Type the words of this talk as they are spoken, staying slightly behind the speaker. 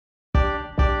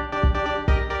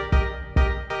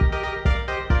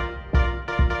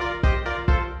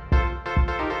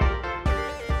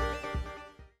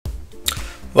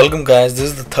Welcome guys,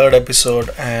 this is the third episode,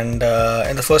 and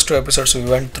in the first two episodes we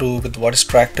went through with what is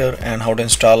Traktor and how to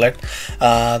install it.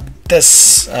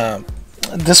 This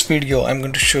video I'm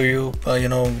going to show you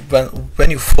when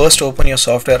you first open your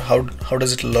software, how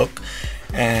does it look,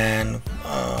 and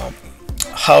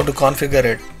how to configure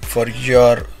it for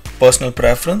your personal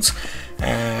preference,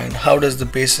 and how does the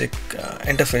basic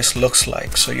interface looks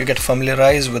like, so you get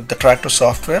familiarized with the Traktor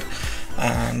software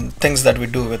and things that we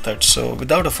do with it. So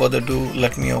without a further ado,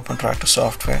 let me open Traktor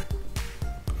software.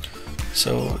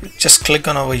 So just click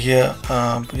on over here,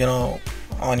 on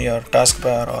your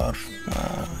taskbar or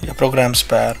your programs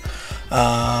bar.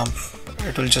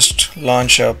 It will just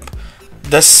launch up.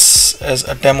 This is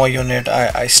a demo unit.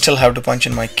 I still have to punch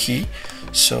in my key,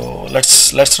 so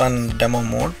let's run demo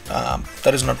mode.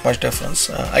 There is not much difference.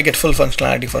 I get full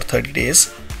functionality for 30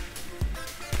 days.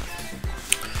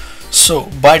 So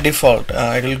by default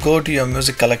it will go to your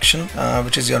music collection,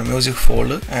 which is your music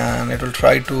folder, and it will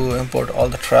try to import all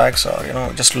the tracks, or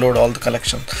just load all the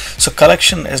collection. So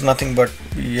collection is nothing but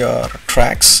your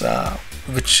tracks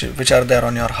which are there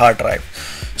on your hard drive.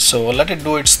 So let it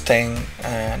do its thing,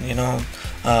 and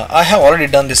I have already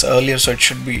done this earlier, so it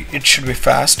should be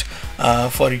fast.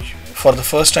 For the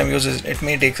first time users, it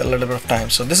may take a little bit of time.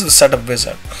 So this is the setup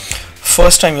wizard.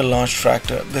 First time you launch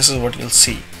Traktor, this is what you'll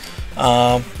see.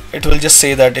 It will just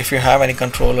say that if you have any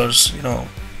controllers,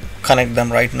 connect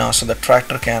them right now so that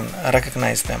Traktor can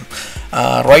recognize them.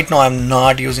 Right now I'm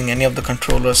not using any of the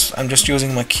controllers. I'm just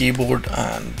using my keyboard,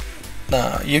 and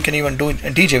you can even do a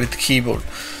DJ with the keyboard.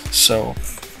 So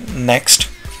next,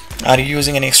 are you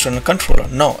using any external controller?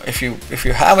 No. If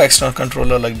you have an external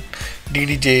controller like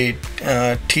DDJ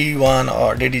T1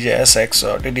 or DDJ SX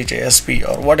or DDJ SP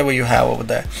or whatever you have over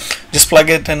there, just plug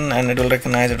it in and it will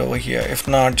recognize it over here. If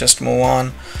not, just move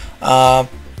on.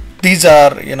 These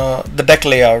are the deck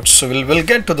layouts. So we'll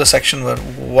get to the section where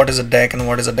what is a deck and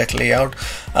what is a deck layout.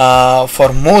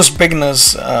 For most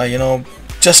beginners,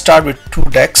 just start with two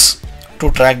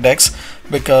track decks,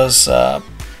 because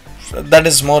that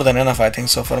is more than enough, I think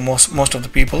so, for most of the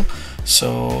people.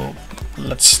 So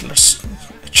let's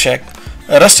check.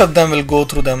 The rest of them will go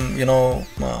through them. They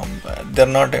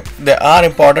are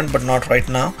important, but not right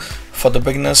now. For the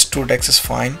beginners, two decks is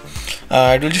fine.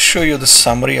 It will just show you the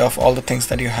summary of all the things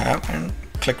that you have, and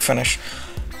click finish.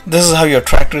 This is how your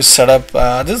Traktor is set up.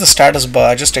 This is the status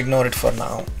bar. Just ignore it for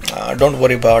now. Don't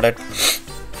worry about it.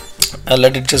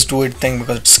 Let it just do its thing,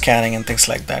 because it's scanning and things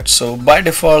like that. So by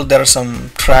default there are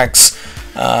some tracks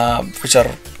which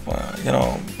are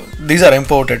these are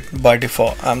imported by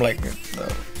default.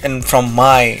 From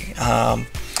my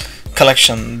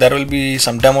collection there will be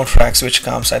some demo tracks which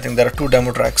comes. I think there are 2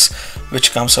 demo tracks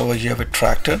which comes over here with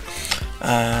Traktor,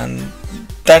 and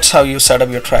that's how you set up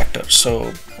your Traktor.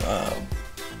 So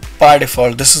by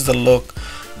default this is the look.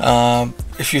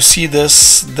 If you see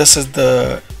this is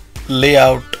the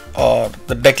layout or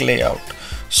the deck layout.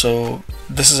 So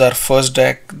this is our first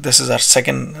deck, this is our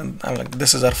second,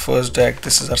 this is our first deck,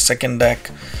 this is our second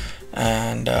deck,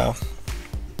 and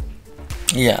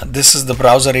yeah, this is the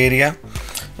browser area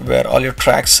where all your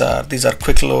tracks are. These are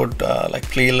quick load, like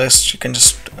playlists. You can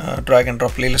just drag and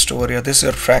drop playlist over here. This is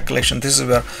your track collection. This is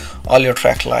where all your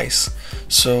track lies.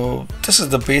 So this is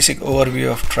the basic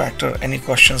overview of Traktor. Any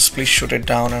questions, please shoot it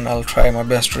down and I'll try my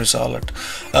best to resolve it.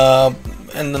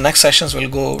 In the next sessions we'll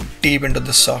go deep into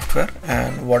this software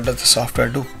and what does the software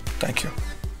do. Thank you.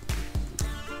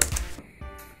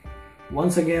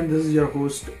 Once again, this is your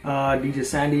host DJ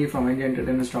Sandy from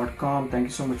NJEntertainers.com. Thank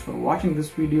you so much for watching this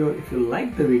video. If you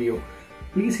like the video,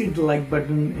 please hit the like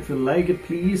button. If you like it,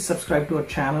 please subscribe to our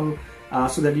channel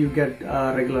so that you get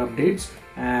regular updates,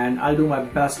 and I'll do my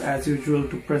best as usual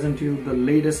to present you the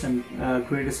latest and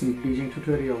greatest in DJing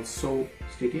tutorials. So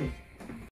stay tuned.